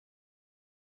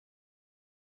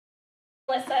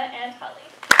Melissa and Holly.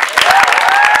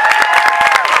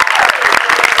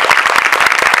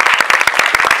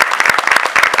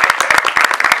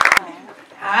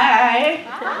 Hi.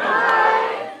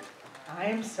 Hi. I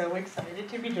am so excited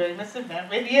to be doing this event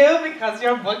with you because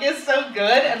your book is so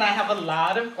good and I have a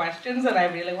lot of questions and I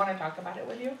really want to talk about it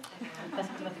with you.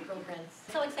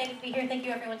 So excited to be here. Thank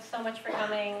you everyone so much for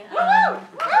coming. I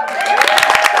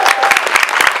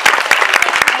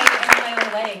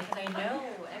know.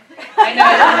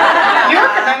 Your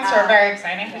events are very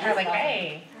exciting because you're like,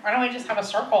 hey, why don't we just have a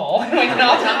circle and we can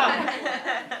all talk?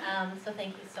 So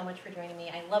thank you so much for joining me.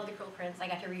 I love The Cruel Prince. I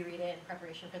got to reread it in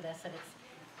preparation for this, and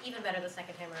it's even better the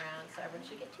second time around, so everyone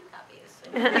should get 2 copies.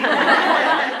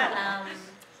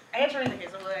 I had to read the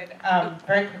Hazelwood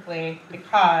very quickly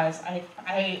because I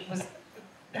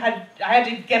had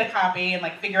to get a copy and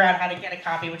like figure out how to get a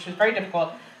copy, which was very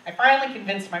difficult. I finally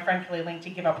convinced my friend Kelly Link to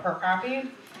give up her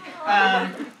copy.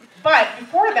 But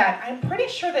before that, I'm pretty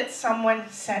sure that someone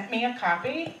sent me a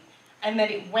copy and that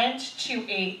it went to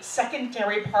a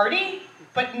secondary party,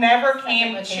 but never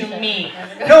came to me.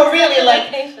 No, really, like,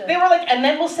 they were like, and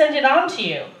then we'll send it on to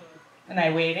you. And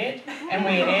I waited and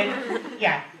waited.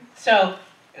 Yeah, so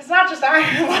it's not just I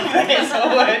who love the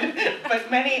Hazelwood,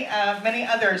 but many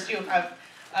others who have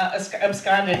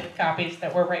absconded copies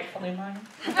that were rightfully mine.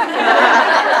 Would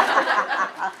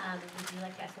you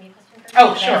like to ask me a question first?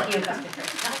 Oh, sure. Can I ask you a question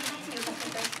first? Can I ask you a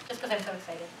question first? Just because I'm so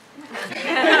excited.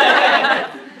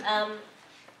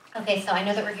 Okay, so I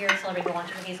know that we're here celebrating the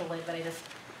launch of Hazelwood, but I just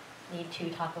need to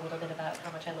talk a little bit about how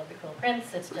much I love The Cruel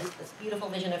Prince. It's just this beautiful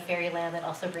vision of fairyland that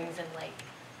also brings in like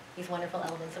these wonderful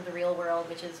elements of the real world,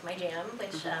 which is my jam,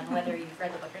 which whether you've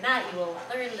read the book or not, you will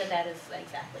learn that that is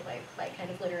exactly my kind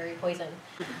of literary poison.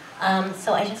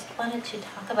 So I just wanted to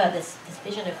talk about this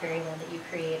vision of fairyland that you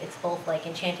create. It's both like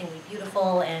enchantingly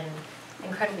beautiful and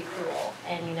incredibly cruel,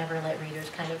 and you never let readers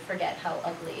kind of forget how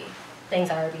ugly things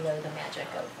are below the magic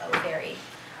of fairy.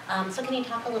 So can you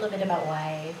talk a little bit about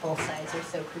why both sides are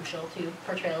so crucial to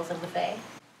portrayals of the fae?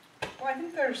 Well, I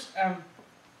think there's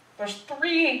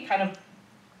 3 kind of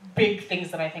big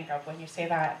things that I think of when you say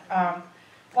that.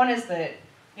 One is that,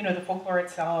 you know, the folklore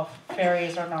itself,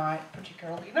 fairies are not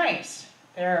particularly nice.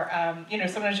 They're, you know,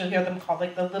 sometimes you'll hear them called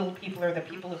like the little people or the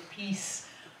people of peace.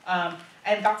 And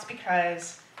that's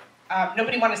because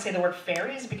nobody wanted to say the word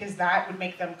fairies because that would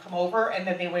make them come over and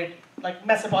then they would like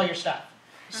mess up all your stuff.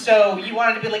 So you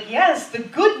wanted to be like, yes, the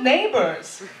good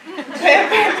neighbors.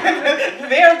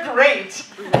 They're great.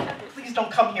 Please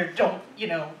don't come here. Don't, you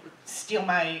know, steal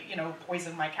my, you know,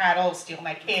 poison my cattle, steal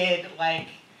my kid, like,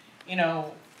 you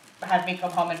know, have me come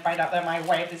home and find out that my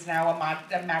wife is now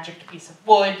a magic piece of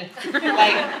wood.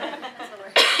 Like,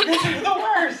 that's the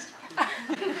worst.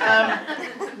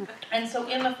 And so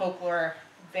in the folklore,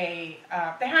 they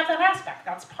have that aspect.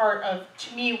 That's part of,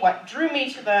 to me, what drew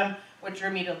me to them, what drew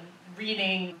me to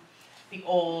reading the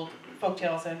old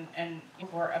folktales and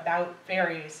folklore about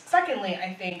fairies. Secondly,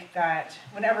 I think that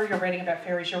whenever you're writing about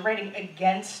fairies, you're writing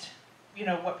against, you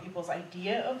know, what people's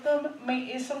idea of them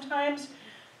is sometimes.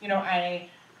 You know, I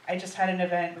just had an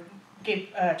event, gave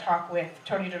a talk with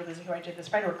Tony DeLizzi, who I did the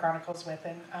Spiderwick Chronicles with,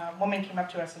 and a woman came up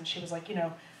to us and she was like, you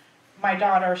know, my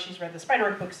daughter, she's read the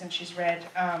Spiderwick books and she's read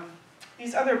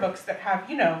these other books that have,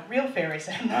 you know, real fairies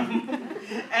in them.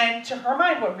 And to her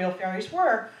mind, what real fairies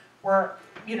were,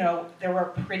 you know, there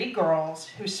were pretty girls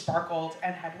who sparkled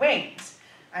and had wings.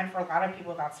 And for a lot of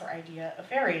people, that's their idea of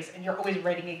fairies, and you're always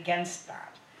writing against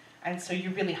that. And so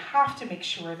you really have to make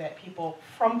sure that people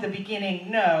from the beginning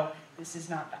know this is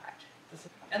not that.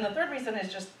 And the third reason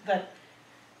is just that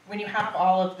when you have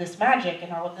all of this magic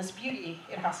and all of this beauty,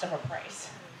 it has to have a price.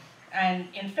 And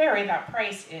in fairy, that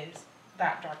price is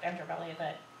that dark underbelly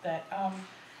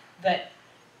that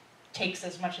takes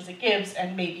as much as it gives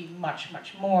and maybe much,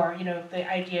 much more. You know, the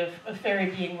idea of fairy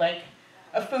being like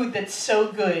a food that's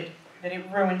so good that it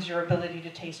ruins your ability to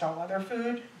taste all other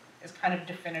food is kind of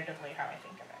definitively how I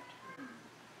think of it.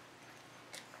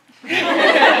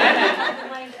 I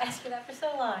wanted to ask you that for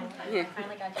so long. I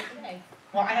finally got you today.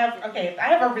 Well, I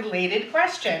have a related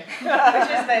question, which is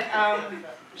that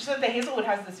the Hazelwood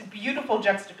has this beautiful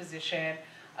juxtaposition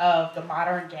of the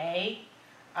modern day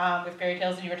with fairy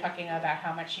tales, and you were talking about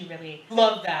how much you really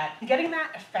love that. Getting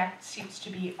that effect seems to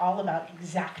be all about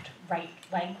exact right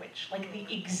language, like the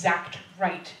exact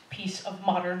right piece of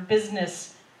modern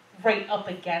business right up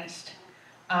against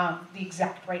the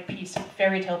exact right piece of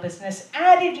fairy tale business.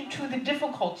 Added to the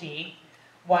difficulty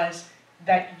was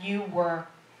that you were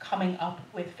coming up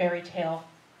with fairy tale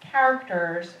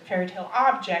characters, fairy tale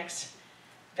objects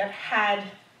that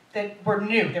were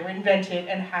new, they were invented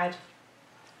and had,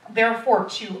 therefore,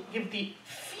 to give the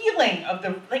feeling feeling of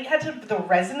the, like, had to, the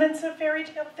resonance of fairy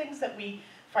tale things that we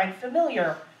find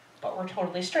familiar, but were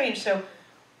totally strange. So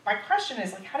my question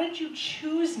is, like, how did you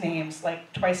choose names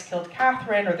like Twice Killed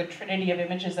Catherine, or the trinity of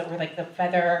images that were like the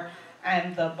feather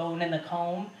and the bone and the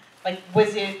comb? Like,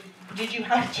 did you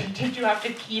have to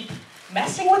keep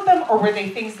messing with them, or were they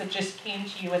things that just came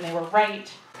to you and they were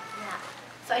right? Yeah.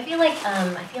 So I feel like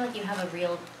you have a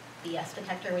real BS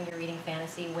detector when you're reading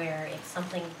fantasy, where if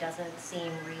something doesn't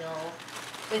seem real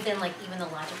within like even the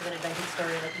logic of an invented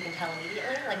story, like you can tell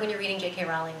immediately. Like when you're reading J.K.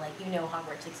 Rowling, like you know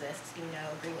Hogwarts exists, you know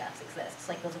Gringotts exists.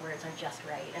 Like those words are just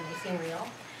right and they seem real.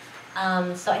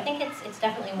 So I think it's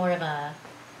definitely more of a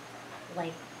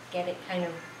like get it kind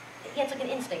of. Yeah, it's like an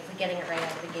instinct, like getting it right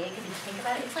out of the gate, because if you think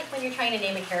about it, it's like when you're trying to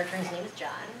name a character and his name is John,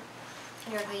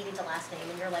 and you're like, he needs a last name,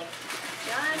 and you're like,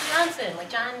 John Johnson, like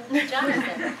John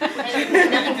Jonathan.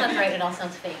 And nothing sounds right, it all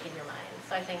sounds fake in your mind.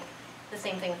 So I think the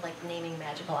same thing with like naming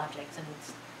magical objects and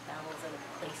vowels and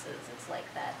places, it's like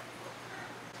that,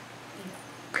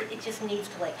 it just needs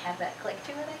to like have that click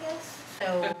to it, I guess.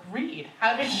 So Agreed.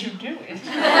 How did you do it?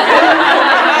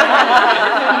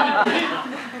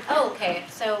 Oh, okay.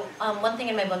 So one thing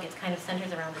in my book, it kind of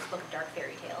centers around this book of dark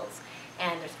fairy tales,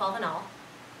 and there's 12 in all.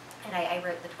 And I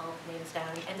wrote the 12 names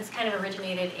down, and this kind of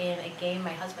originated in a game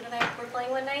my husband and I were playing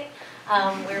one night,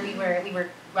 where we were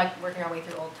working our way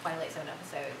through old Twilight Zone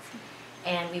episodes,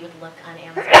 and we would look on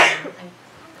Amazon.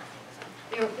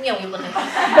 We would look at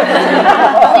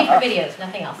only for videos,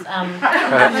 nothing else,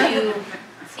 to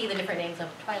see the different names of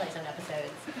Twilight Zone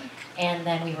episodes, and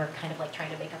then we were kind of like trying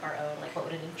to make up our own, like what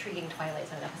would an intriguing Twilight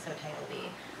Zone episode title be.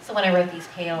 So when I wrote these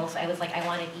tales, I was like, I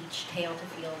wanted each tale to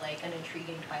feel like an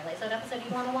intriguing Twilight Zone episode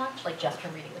you want to watch, like just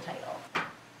from reading the title.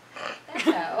 That's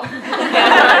how.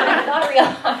 Not real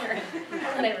hard.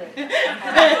 When I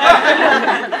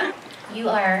wrote. You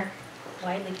are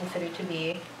widely considered to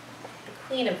be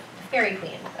the fairy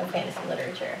queen of fantasy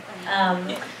literature.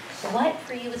 What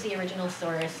for you was the original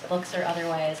source, books or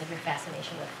otherwise, of your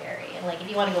fascination with fairy? And like, if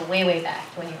you want to go way, way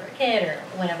back to when you were a kid or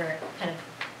whenever kind of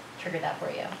triggered that for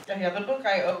you. Yeah, the book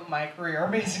I owe my career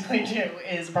basically to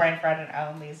is Brian Froud and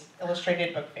Alan Lee's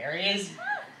illustrated book Fairies.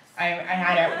 I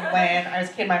had it when I was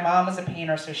a kid. My mom was a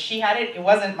painter, so she had it. It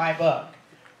wasn't my book.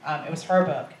 It was her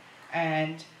book.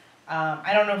 And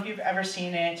I don't know if you've ever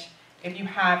seen it. If you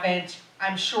haven't,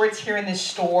 I'm sure it's here in this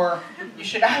store. You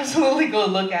should absolutely go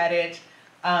look at it.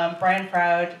 Brian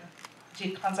Froud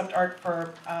did concept art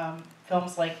for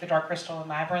films like The Dark Crystal and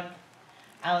Labyrinth.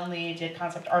 Alan Lee did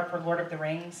concept art for Lord of the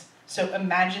Rings. So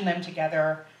imagine them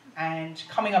together and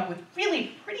coming up with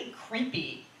really pretty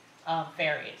creepy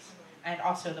fairies, and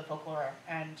also the folklore.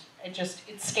 And it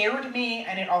scared me,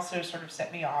 and it also sort of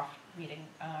set me off reading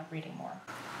more.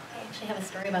 I actually have a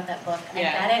story about that book. Yeah.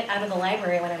 I got it out of the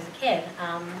library when I was a kid,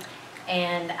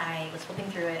 and I was flipping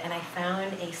through it, and I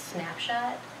found a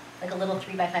snapshot, like a little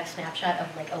 3x5 snapshot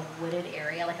of like a wooded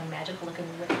area, like a magical looking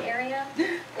wooded area.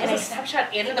 And a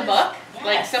snapshot in the book?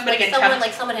 Yes.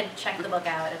 Like someone had checked the book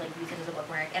out and like used it as a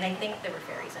bookmark, and I think there were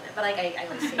fairies in it, but like I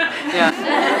was seeing it. Yeah.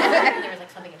 There was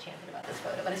like something enchanted about this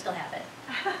photo, but I still have it.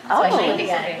 So I should look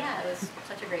again. Yeah, it was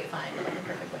such a great find, like the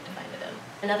perfect book to find it in.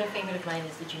 Another favorite of mine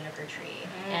is the juniper tree,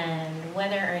 and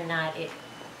whether or not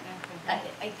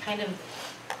I kind of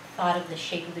thought of the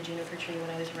shape of the juniper tree when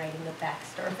I was writing the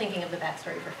backstory, or thinking of the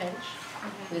backstory for Finch,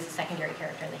 who is a secondary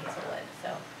character in the Hazelwood.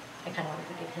 So I kind of wanted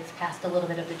to give his past a little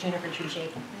bit of the juniper tree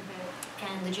shape.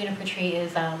 And the juniper tree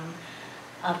is a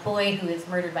boy who is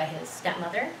murdered by his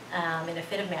stepmother in a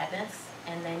fit of madness,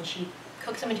 and then she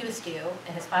cooks him into a stew,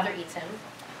 and his father eats him,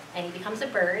 and he becomes a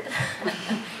bird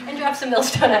and drops a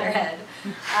millstone on her head.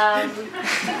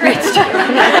 It's a great story.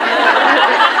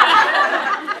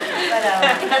 But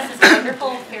it has this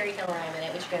wonderful fairy tale rhyme in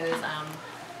it, which goes,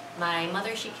 my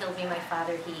mother, she killed me, my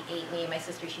father, he ate me, my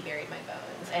sister, she buried my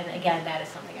bones. And again, that is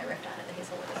something I riffed on in the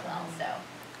Hazelwood as well. So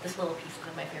this little pieces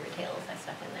of my favorite tales I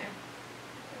stuck in there.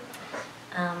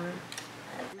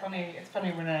 It's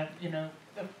funny when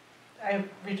I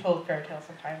retold fairy tales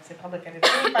sometimes in public, and it's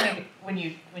really funny when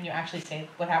you actually say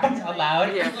what happens out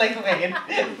loud. Yeah. Like wait.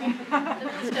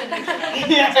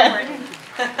 Yeah.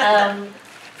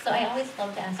 So I always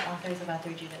love to ask authors about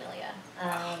their juvenilia.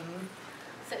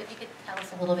 So if you could tell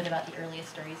us a little bit about the earliest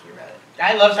stories you wrote.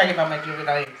 I love talking about my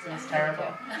juvenilia. It's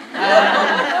terrible.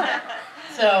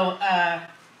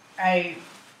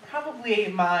 Probably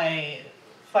my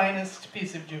finest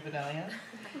piece of juvenilia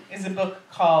is a book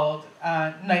called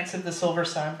Knights of the Silver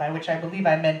Sun, by which I believe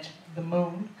I meant the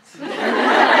moon, which was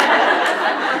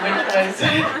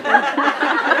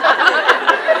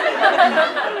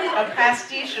a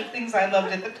pastiche of things I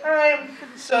loved at the time.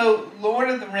 So Lord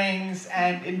of the Rings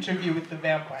and Interview with the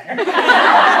Vampire.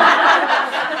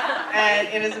 And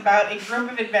it is about a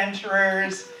group of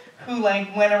adventurers who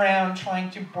like went around trying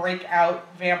to break out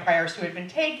vampires who had been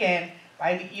taken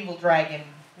by the evil dragon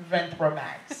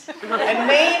Venthromax. A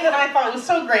name that I thought was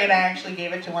so great, I actually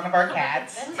gave it to one of our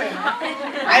cats.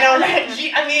 I don't know,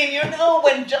 I mean, you know,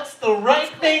 when just the right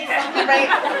thing comes right.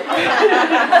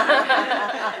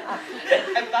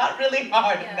 I thought really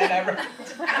hard and then I wrote it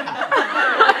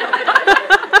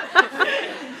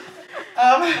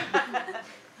down.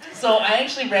 So I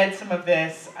actually read some of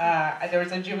this. There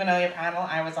was a Juvenilia panel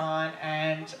I was on,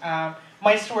 and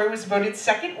my story was voted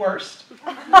second worst.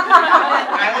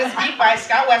 I was beat by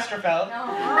Scott Westerfeld,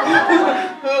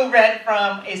 who read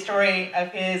from a story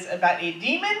of his about a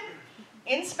demon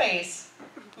in space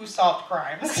who solved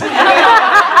crimes.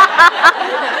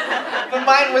 But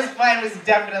mine was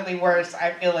definitely worse.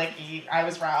 I feel like I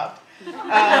was robbed.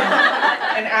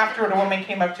 And afterward, a woman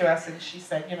came up to us and she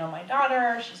said, you know, my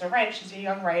daughter, she's a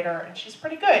young writer, and she's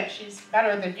pretty good. She's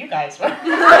better than you guys were.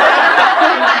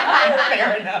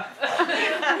 Fair enough.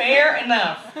 Fair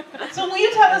enough. So will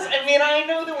you tell us, I mean, I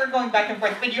know that we're going back and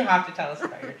forth, but you have to tell us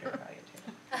about your Juvenilia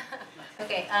too.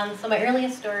 Okay, so my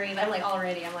earliest stories, I'm like,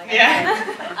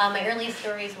 yeah. My earliest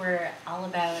stories were all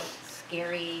about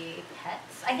scary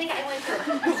pets. I think I went to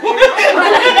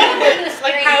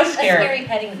a scary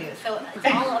petting zoo. So it's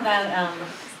all about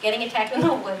getting attacked in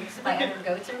the woods by other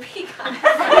goats or peacocks. And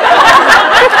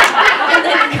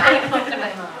then going home to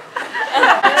my mom.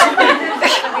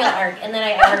 It's a real arc. And then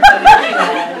I worked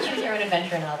to choose your own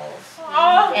adventure novels.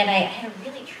 And I had a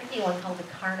really tricky one called The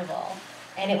Carnival.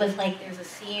 And it was like there's a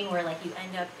scene where like you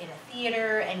end up in a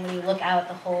theater, and when you look out,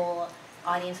 the whole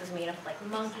audience is made up of like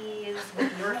monkeys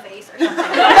with your face or something.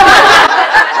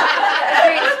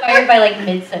 Very inspired by like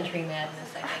mid-century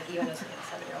madness, I think, even as a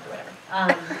 7-year-old or whatever.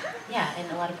 Yeah, and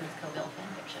a lot of Bruce Coville fan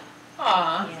fiction.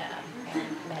 Aww. Yeah,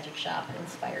 and Magic Shop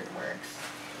inspired works.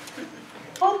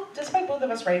 Well, despite both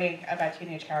of us writing about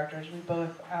teenage characters,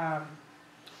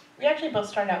 we actually both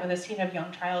started out with a scene of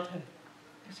young childhood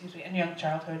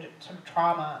sort of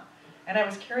trauma. And I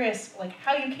was curious, like,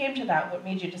 how you came to that. What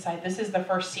made you decide this is the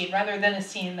first scene, rather than a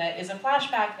scene that is a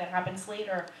flashback that happens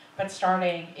later, but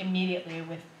starting immediately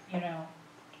with, you know,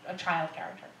 a child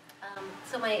character?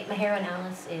 So my heroine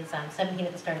Alice is 17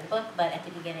 at the start of the book, but at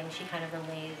the beginning she kind of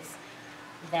relays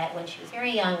that when she was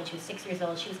very young, when she was 6 years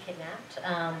old, she was kidnapped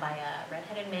by a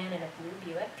redheaded man in a blue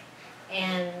Buick.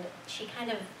 And she kind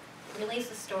of relays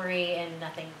the story, and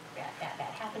nothing that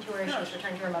bad happened to her. She was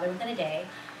returned to her mother within a day.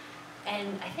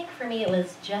 And I think for me it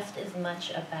was just as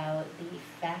much about the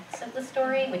facts of the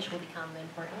story, which will become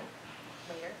important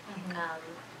later,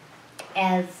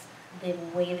 as the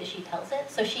way that she tells it.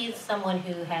 So she's someone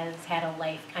who has had a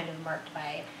life kind of marked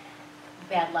by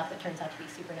bad luck that turns out to be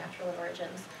supernatural in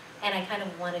origins. And I kind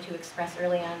of wanted to express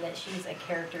early on that she's a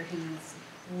character whose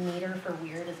meter for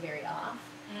weird is very off.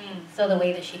 So the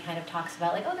way that she kind of talks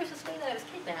about, like, oh, there's this day that I was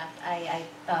kidnapped, I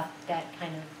thought that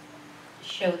kind of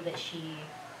showed that she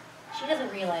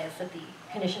doesn't realize that the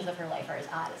conditions of her life are as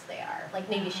odd as they are. Like,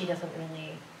 maybe she doesn't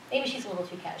really, maybe she's a little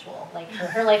too casual. Like,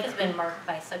 her life has been marked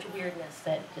by such weirdness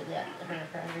that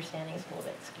her understanding is a little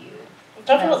bit skewed.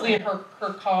 Definitely her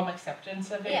calm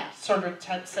acceptance of it sort of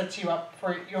sets you up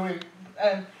for your,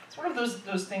 it's one of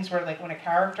those things where, like, when a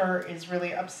character is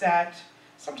really upset,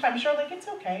 sometimes you're like, it's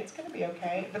okay, it's gonna be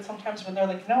okay. But sometimes when they're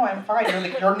like, no, I'm fine, you're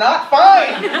like, you're not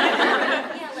fine!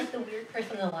 Yeah, like the weird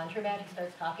person in the laundromat who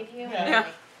starts talking to you. Yeah.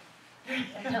 And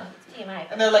like, no, it's TMI.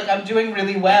 And they're like, I'm doing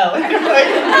really well.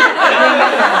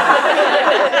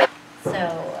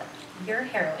 So, your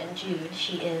heroine, Jude,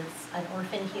 she is an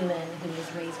orphan human who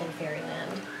is raised in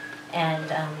fairyland.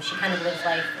 And she kind of lives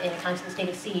life in a constant state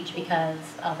of siege because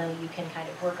although you can kind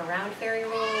of work around fairy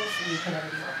rules, you can never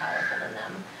be more powerful than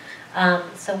them.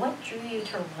 So what drew you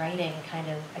to writing kind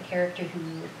of a character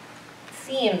who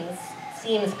seems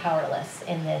powerless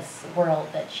in this world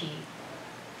that she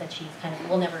kind of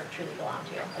will never truly belong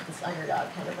to, like this underdog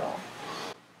kind of role?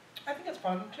 I think it's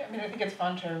fun. I think it's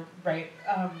fun to write,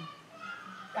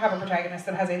 have a protagonist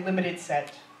that has a limited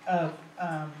set of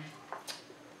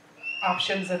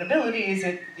options and abilities.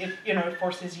 It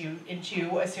forces you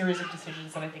into a series of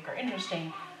decisions that I think are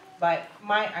interesting. But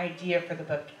my idea for the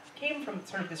book came from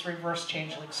sort of this reverse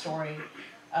changeling story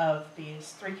of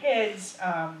these 3 kids,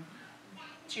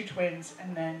 2 twins,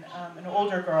 and then an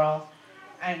older girl.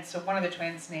 And so one of the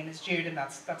twins' name is Jude, and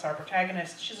that's our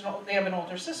protagonist. They have an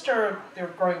older sister. They're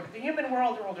growing up in the human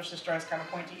world. Her older sister has kind of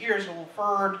pointy ears, a little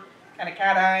furred, kind of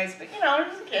cat eyes. But she's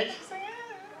a kid. She's like,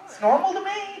 it's normal to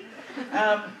me.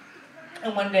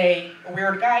 And one day, a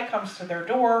weird guy comes to their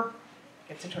door,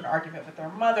 gets into an argument with their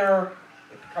mother.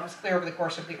 It becomes clear over the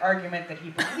course of the argument that he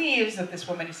believes that this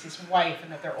woman is his wife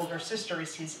and that their older sister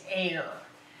is his heir.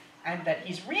 And that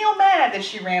he's real mad that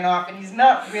she ran off, and he's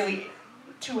not really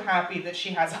too happy that she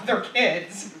has other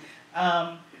kids.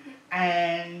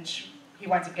 And he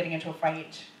winds up getting into a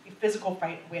fight, a physical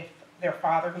fight with their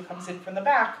father, who comes in from the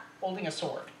back holding a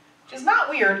sword. Which is not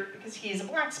weird, because he's a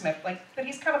blacksmith, but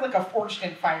he's kind of like a forged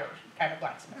in fire kind of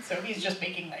blacksmith. So he's just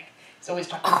making he's always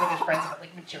talking with his friends about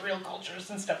material cultures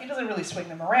and stuff. He doesn't really swing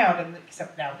them around,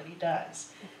 except now that he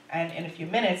does. And in a few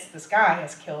minutes, this guy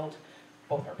has killed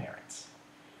both her parents.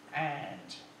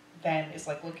 And then is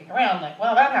looking around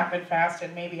well, that happened fast,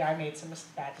 and maybe I made some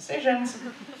bad decisions.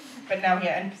 But now he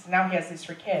has these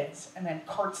 3 kids, and then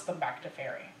carts them back to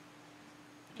Ferry.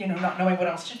 Not knowing what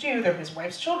else to do. They're his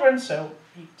wife's children, so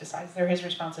he decides they're his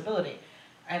responsibility.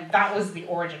 And that was the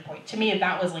origin point. To me,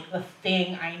 that was the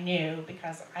thing I knew,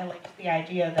 because I liked the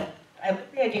idea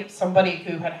of somebody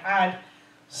who had had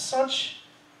such,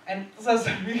 and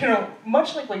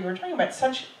much like what you were talking about,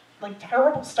 such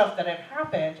terrible stuff that had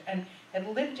happened, and had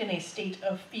lived in a state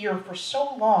of fear for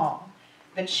so long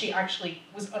that she actually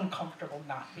was uncomfortable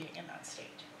not being in that state.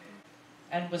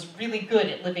 And was really good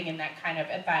at living in that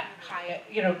at that high,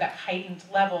 that heightened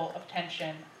level of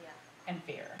tension and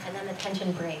fear. And then the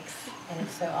tension breaks, and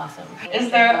it's so awesome. Is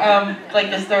there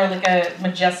a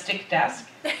majestic desk?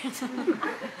 There's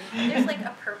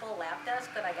a purple lap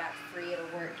desk that I got free at a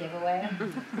work giveaway.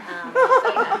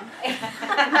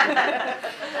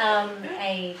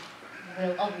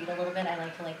 I'll read a little bit. I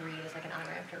like to read as an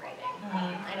honor after writing.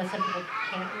 I know some people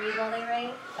can't read while they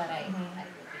write, but I would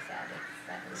be sad.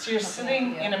 So you're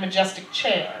sitting in a majestic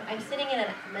chair. I'm sitting in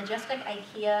a majestic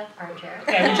IKEA armchair.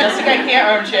 Okay, majestic IKEA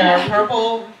armchair,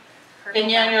 purple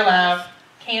vignette on your lap,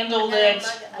 candle lit,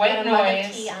 white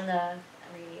noise. Tea on the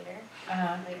radiator.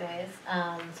 White noise.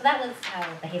 So that was how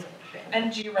the Hazelwood was written.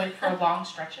 And do you write for long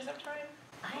stretches of time?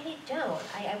 I don't.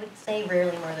 I would say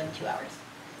rarely more than 2 hours.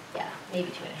 Yeah, maybe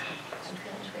 2.5. I'm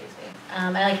feeling crazy. I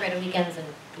like to write on weekends and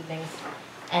evenings.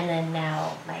 And then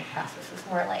now my process is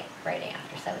more writing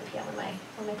after 7 p.m. when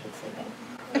my kid's sleeping.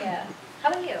 Yeah. How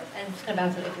about you? I'm just gonna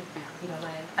bounce it if you don't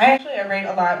mind. I write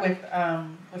a lot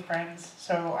with friends.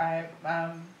 So I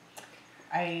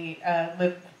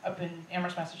live up in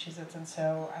Amherst, Massachusetts, and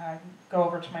so I go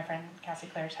over to my friend Cassie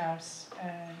Claire's house,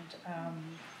 and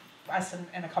us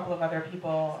and a couple of other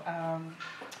people.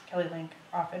 Kelly Link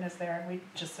often is there, and we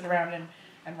just sit around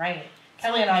and write.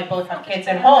 Kelly and I both have kids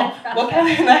at home. Well,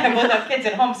 Kelly and I both have kids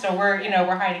at home, so we're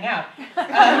hiding out.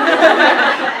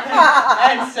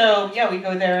 And so we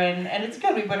go there, and it's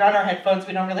good. We put on our headphones.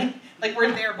 We don't really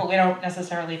we're there, but we don't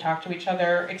necessarily talk to each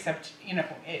other, except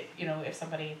if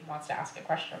somebody wants to ask a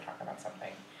question or talk about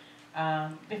something.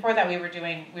 Before that, we were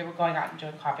going out and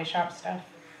doing coffee shop stuff.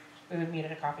 We would meet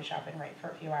at a coffee shop and write for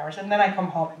a few hours, and then I come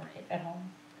home and write at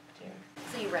home too.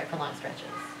 So you write for long stretches?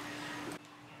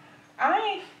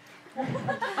 I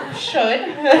should.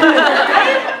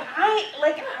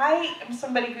 I am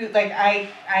somebody who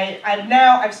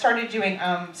I've started doing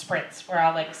sprints where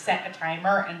I'll set a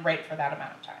timer and write for that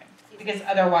amount of time, because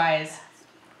otherwise,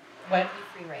 what? You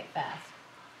free write fast.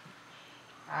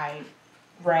 I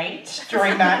write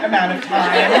during that amount of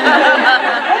time.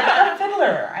 I'm a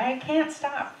fiddler. I can't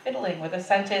stop fiddling with a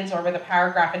sentence or with a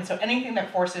paragraph, and so anything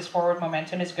that forces forward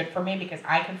momentum is good for me, because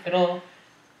I can fiddle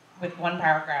with one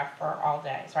paragraph for all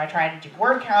day. So I try to do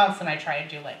word counts, and I try to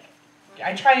do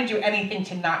anything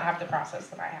to not have the process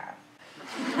that I have.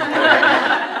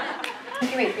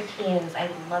 If you write for teens,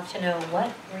 I'd love to know,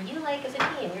 what were you like as a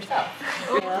teen yourself?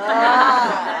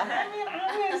 I mean, I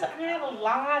had a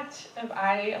lot of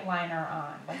eyeliner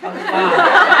on,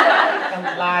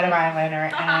 a lot of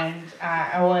eyeliner, and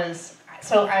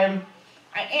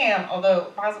I am,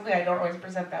 although possibly I don't always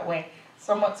present that way,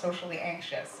 somewhat socially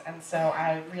anxious, and so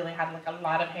I really had a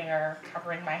lot of hair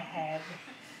covering my head,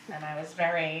 and I was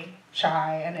very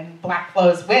shy and in black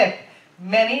clothes with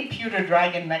many pewter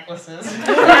dragon necklaces.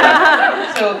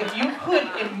 So if you could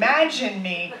imagine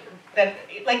me, that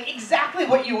exactly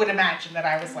what you would imagine that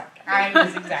I was like. I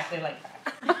was exactly like that.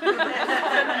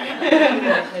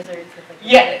 Wizards with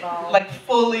Yeah,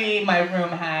 fully my room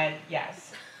had,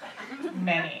 yes,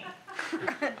 many.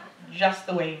 Just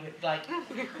the way you would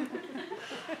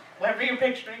whatever you're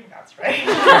picturing, that's right.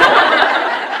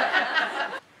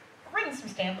 I've written some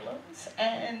standalones,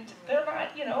 and they're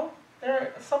not,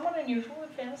 they're somewhat unusual in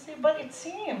fantasy, but it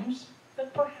seems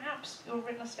that perhaps you've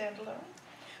written a standalone.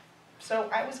 So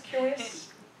I was curious,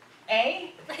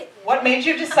 A, what made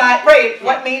you decide,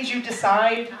 what made you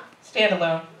decide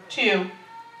standalone? 2,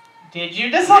 did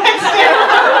you decide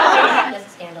standalone? out as a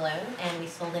standalone, and we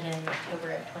sold it in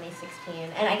October of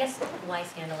 2016. And I guess why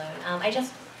standalone?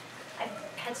 I've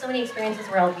had so many experiences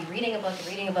where I'll be reading a book,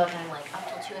 and I'm like up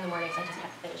till 2 in the morning, so I just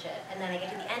have to finish it. And then I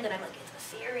get to the end, and I'm like, it's a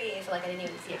series, so like I didn't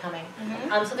even see it coming.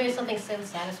 So there's something so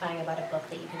satisfying about a book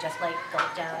that you can just like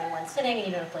gulp down in one sitting, and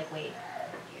you don't have to like wait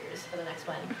years for the next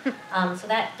one. So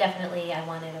that definitely, I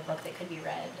wanted a book that could be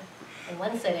read in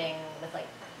one sitting with like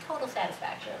total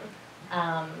satisfaction,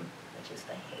 which is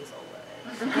the Hazelwood.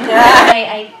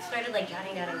 I started like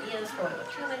jotting down ideas for what a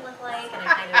book 2 might look like, and I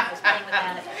kind of was playing with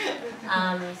that.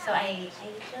 So I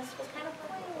just was kind of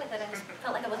playing with it. I just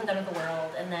felt like I wasn't done with the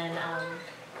world. And then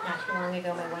not too long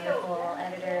ago, my wonderful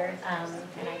editor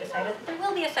and I decided that there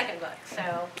will be a second book. So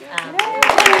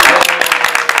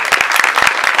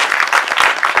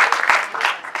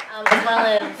as well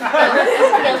as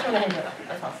Tales from the Hindu book.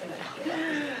 That's also going to be a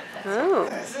book. Oh.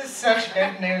 This is such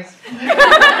good news.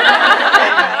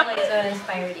 So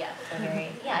inspired, yeah. So very,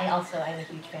 yeah. I'm a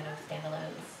huge fan of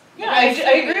standalones. Yeah, I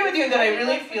agree with you that I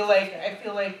really feel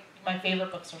like my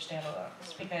favorite books are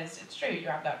standalones because it's true you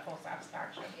have that full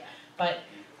satisfaction. Yeah. But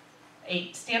a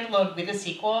standalone with a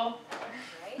sequel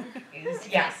is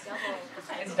yes,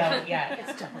 it's double. Yeah,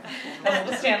 it's double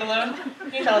the standalone.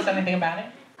 Can you tell us anything about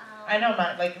it? I know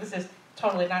my this is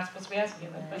totally not supposed to be asking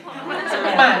you, but come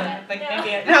on, like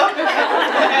maybe no.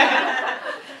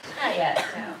 Not yet,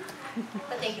 no.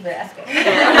 But thank you for asking.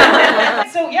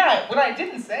 So yeah, what I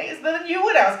didn't say is that you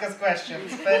would ask us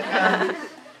questions, but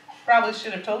probably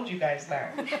should have told you guys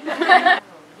that.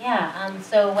 Yeah,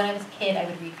 so when I was a kid, I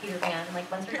would read Peter Pan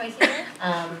like once or twice a year.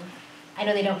 I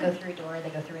know they don't go through a door, they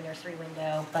go through a nursery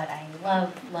window, but I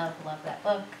love that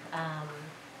book.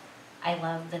 I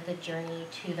love that the journey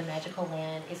to the magical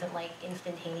land isn't like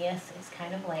instantaneous. It's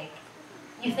kind of like,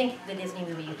 you think the Disney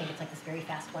movie, you think it's like this very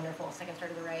fast, wonderful second star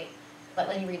to the right. But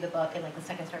when you read the book and like the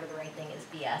second star to the right thing is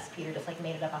BS, Peter just like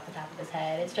made it up off the top of his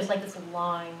head. It's just like this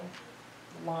long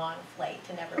flight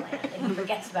to Neverland, and he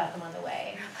forgets about them on the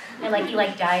way. And like he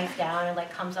like dives down and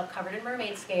like comes up covered in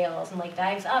mermaid scales, and like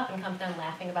dives up and comes down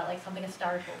laughing about like something a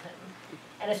star told him.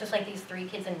 And it's just like these 3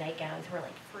 kids in nightgowns who are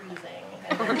like freezing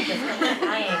and they're just like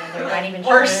dying and they're not even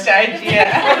Worst sure. idea.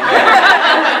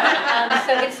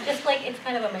 So it's just like, it's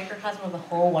kind of a microcosm of the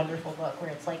whole wonderful book where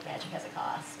it's like magic has a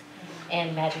cost.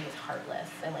 And magic is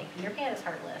heartless, and like Peter Pan is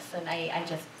heartless, and I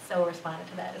just so responded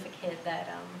to that as a kid that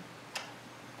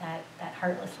that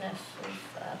heartlessness is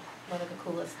one of the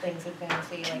coolest things in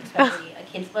fantasy, like especially a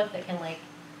kid's book that can like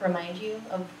remind you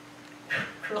of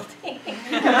cruelty. It's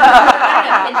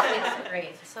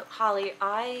great. So Holly,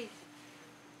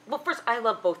 well, first I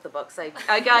love both the books.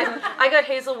 I got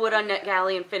Hazelwood on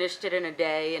NetGalley and finished it in a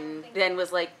day, and then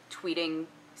was like tweeting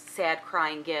sad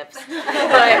crying gifs.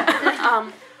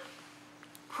 But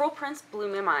Cruel Prince blew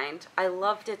my mind. I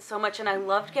loved it so much, and I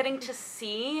loved getting to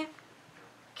see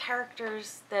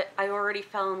characters that I already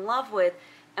fell in love with.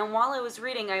 And while I was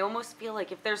reading, I almost feel like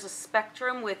if there's a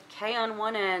spectrum with Kay on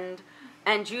one end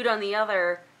and Jude on the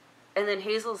other, and then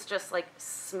Hazel's just like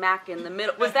smack in the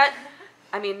middle. Was that,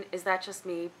 I mean, is that just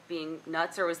me being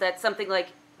nuts, or was that something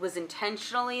like was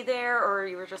intentionally there, or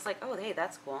you were just like, oh, hey,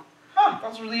 that's cool? Huh,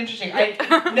 that's really interesting. I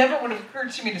never would have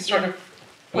occurred to me to sort of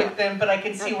put them, but I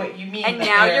can see what you mean. And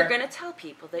now you're going to tell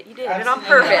people that you did it on Absolutely.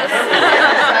 purpose.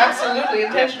 It's absolutely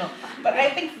intentional. But I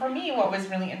think for me, what was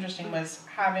really interesting was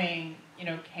having,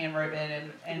 Kay and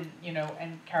Reuben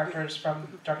and characters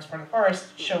from Darkest Part of the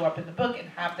Forest show up in the book and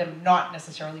have them not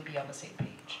necessarily be on the same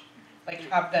page. Like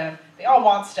have them, they all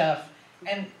want stuff,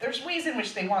 and there's ways in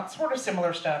which they want sort of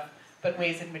similar stuff, but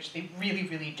ways in which they really,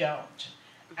 really don't.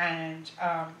 And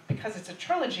because it's a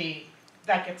trilogy,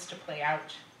 that gets to play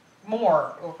out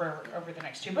more over the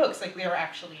next 2 books. Like there are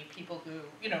actually people who,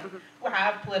 who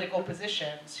have political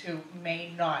positions who may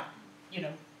not,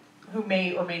 who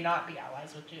may or may not be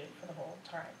allies with Jude for the whole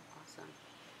time.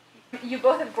 Awesome. You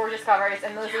both have gorgeous covers,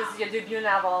 and this is your debut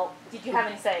novel. Did you have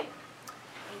any say?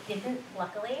 I didn't,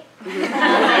 luckily. I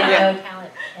had no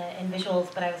talent in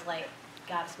visuals, but I was like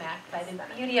gobsmacked by the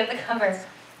beauty of the cover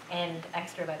and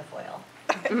extra by the foil.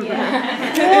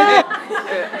 Yeah.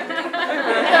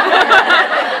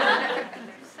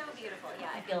 So beautiful. Yeah,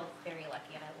 I feel very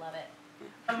lucky and I love it.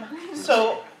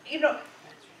 So,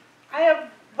 I have,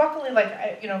 luckily,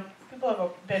 people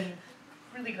have been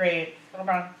really great. Little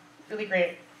Brown, really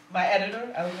great. My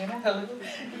editor, Alina,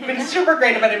 been super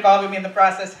great about involving me in the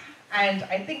process. And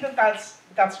I think that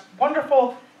that's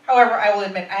wonderful. However, I will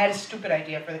admit, I had a stupid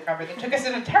idea for the cover that took us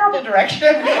in a terrible direction.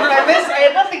 And this I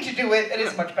had nothing to do with. It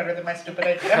is much better than my stupid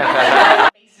idea.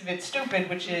 The base of it's stupid,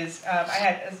 which is, I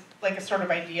had a sort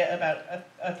of idea about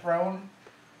a throne.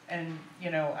 And,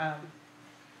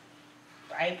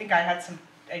 I think I had some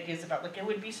ideas about like it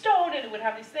would be stone and it would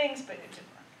have these things, but it didn't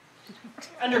work.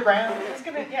 Underground. It's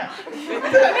gonna, yeah. I mean, I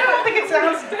don't think it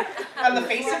sounds on the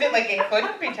face of it like it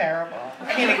couldn't be terrible.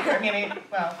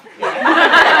 Well,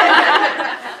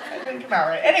 yeah. It didn't come out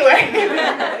right. Anyway.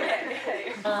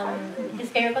 His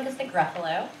favorite book is The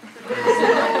Gruffalo,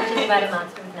 which is about a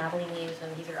monster with knobbly knees,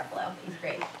 and he's a Gruffalo. He's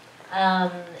great.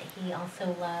 He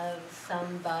also loves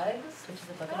Some Bugs, which is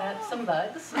a book about some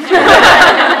bugs.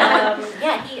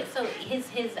 So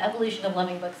his evolution of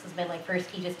loving books has been like, first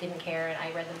he just didn't care, and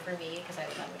I read them for me because I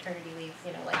was on maternity leave,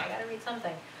 like I gotta read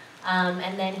something.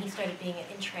 And then he started being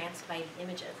entranced by the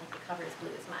images, like the covers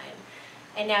blew his mind.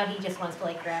 And now he just wants to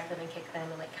like grab them and kick them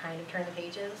and like kind of turn the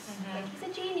pages. Like he's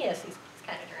a genius. He's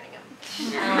kind of turning them.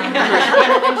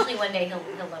 And eventually one day he'll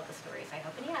love the stories, I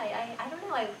hope. And yeah, I don't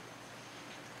know.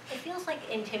 It feels like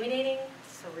intimidating.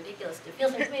 It's so ridiculous. It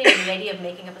feels intimidating, the idea of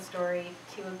making up a story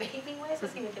to a baby. Why does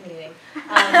this seem intimidating?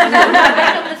 I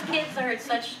know because kids are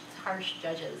such harsh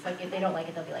judges. Like if they don't like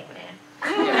it, they'll be like, nah.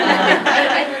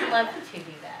 I would love to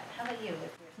do that. How about you?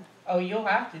 Oh, you'll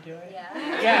have to do it.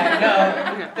 Yeah. Yeah,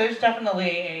 no, there's definitely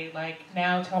a, like,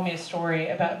 now tell me a story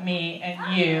about me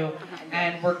and you,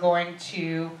 and we're gonna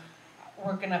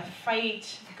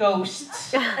fight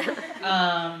ghosts,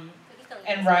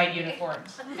 and ride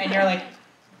unicorns. And you're like,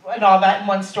 and all that in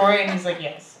one story, and he's like,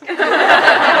 yes. All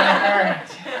right.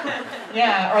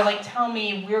 Yeah, or like, tell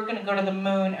me we're gonna go to the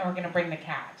moon and we're gonna bring the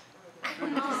cat.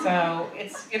 So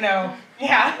it's,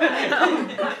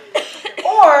 yeah.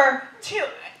 Or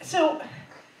so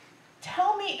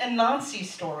tell me Anansi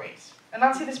stories.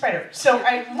 Anansi the spider. So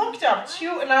I looked up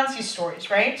 2 Anansi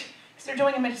stories, right? Because they're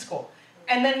doing them at school.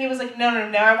 And then he was like, no,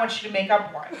 now I want you to make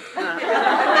up one.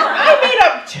 I made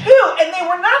up 2, and they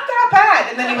were not that bad.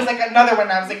 And then he was like, another one.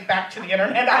 I was like, back to the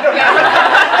internet. I don't know.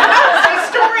 Anansi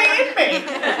story in me.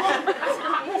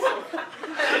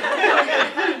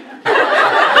 It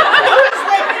was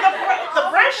like the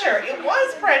pressure. It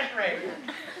was pressuring.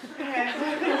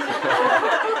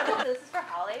 This is for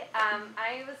Holly.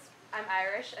 I'm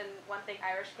Irish, and one thing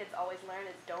Irish kids always learn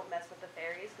is don't mess with the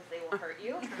fairies because they will hurt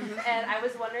you. And I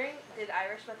was wondering, did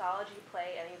Irish mythology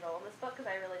play any role in this book? Because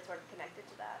I really sort of connected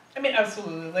to that. I mean,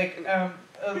 absolutely. Like a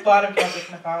lot of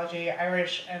Celtic mythology,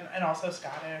 Irish and also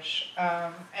Scottish,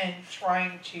 and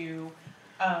trying to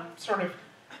sort of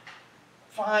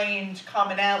find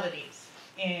commonalities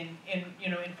in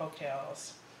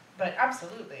folktales. But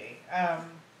absolutely.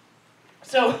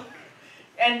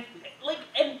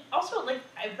 And also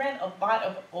I read a lot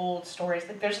of old stories.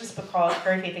 Like there's this book called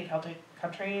Fairy Faith in Celtic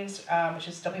Countries, which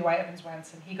is W.Y. Evans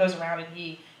Wentz, and he goes around and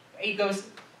he goes,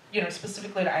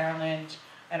 specifically to Ireland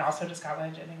and also to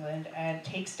Scotland and England, and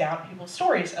takes down people's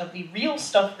stories of the real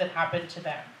stuff that happened to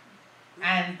them.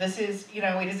 And this is, it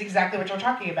is exactly what you're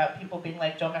talking about, people being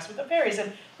like, don't mess with the fairies.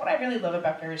 And what I really love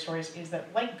about fairy stories is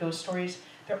that, like ghost stories,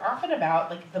 they're often about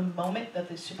like the moment that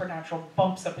the supernatural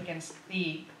bumps up against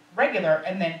the regular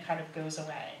and then kind of goes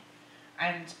away.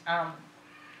 And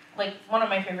like one of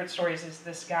my favorite stories is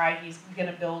this guy, he's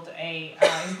gonna build a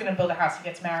house, he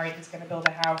gets married, he's gonna build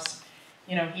a house,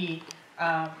 he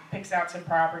picks out some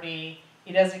property,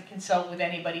 he doesn't consult with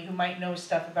anybody who might know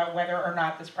stuff about whether or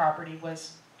not this property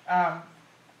was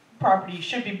property he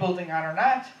should be building on or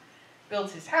not,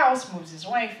 builds his house, moves his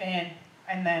wife in,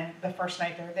 and then the first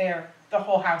night they're there, the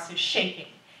whole house is shaking,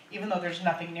 even though there's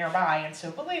nothing nearby. And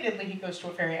so belatedly, he goes to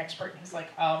a fairy expert, and he's like,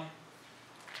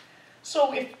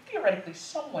 so if theoretically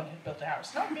someone had built a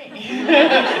house, not me,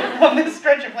 on this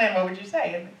stretch of land, what would you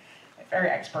say? And the fairy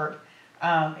expert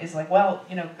is like, well,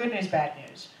 good news, bad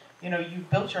news. You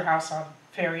built your house on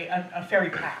a fairy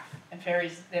path, and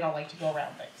fairies, they don't like to go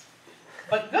around things.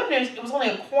 But good news, it was only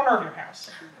a corner of your house.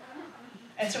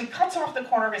 And so he cuts off the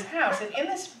corner of his house, and in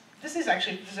this is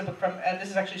actually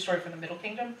a story from the Middle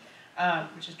Kingdom,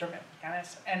 which is Dermot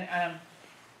McGinnis, and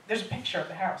there's a picture of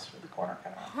the house with the corner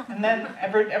cut off. And then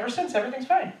ever since, everything's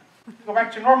fine. Go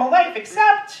back to normal life,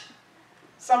 except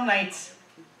some nights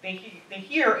they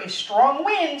hear a strong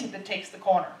wind that takes the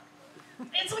corner.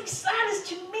 It's like saddest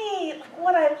to me, like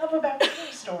what I love about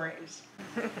fairy stories.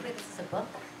 Wait, this is a book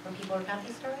where people recount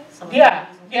these stories?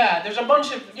 There's a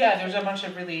bunch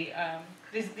of really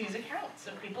these accounts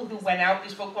of people who went out,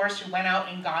 these folklorists who went out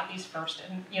and got these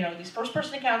these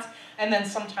first-person accounts, and then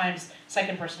sometimes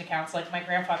second-person accounts. Like my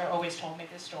grandfather always told me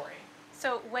this story.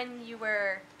 So when you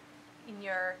were in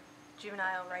your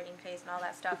juvenile writing phase and all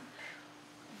that stuff,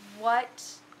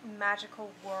 what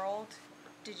magical world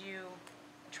did you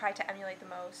try to emulate the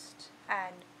most,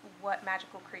 and what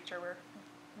magical creature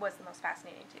was the most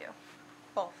fascinating to you?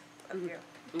 Both of you.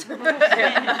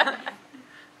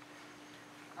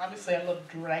 Obviously, I love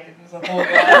dragons a whole lot.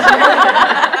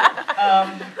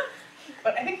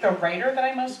 But I think the writer that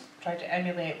I most tried to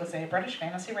emulate was a British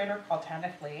fantasy writer called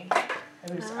Tanith Lee,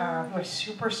 who was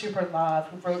super, super loved,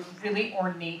 who wrote really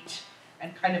ornate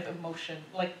and kind of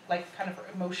kind of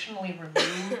emotionally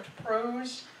removed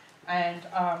prose, and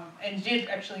did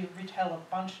actually retell a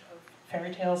bunch of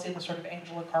fairy tales in the sort of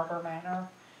Angela Carter manner.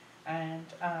 And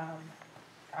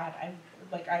God,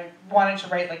 I wanted to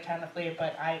write like Tanith Lee,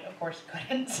 but I of course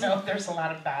couldn't. So there's a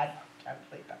lot of bad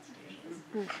Tanith Lee passages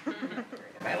in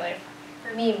my life.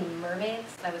 For me,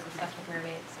 mermaids. I was obsessed with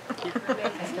mermaids.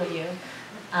 Mermaids, I still do.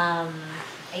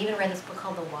 I even read this book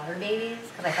called The Water Babies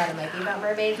because I thought it might be about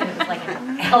mermaids, and it was like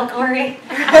an allegory.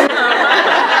 Very,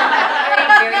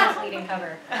 very misleading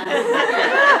cover.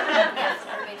 Yes,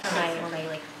 mermaids were my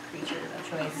like creature of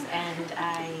choice, and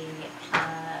I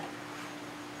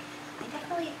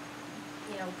definitely,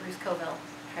 Bruce Coville.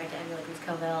 Tried to emulate Bruce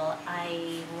Coville.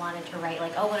 I wanted to write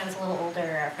when I was a little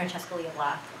older, Francesca Lia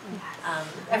Block.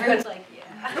 Everyone's like, yeah.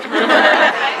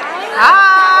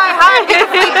 Hi,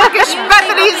 Bookish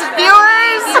Bethany's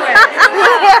viewers.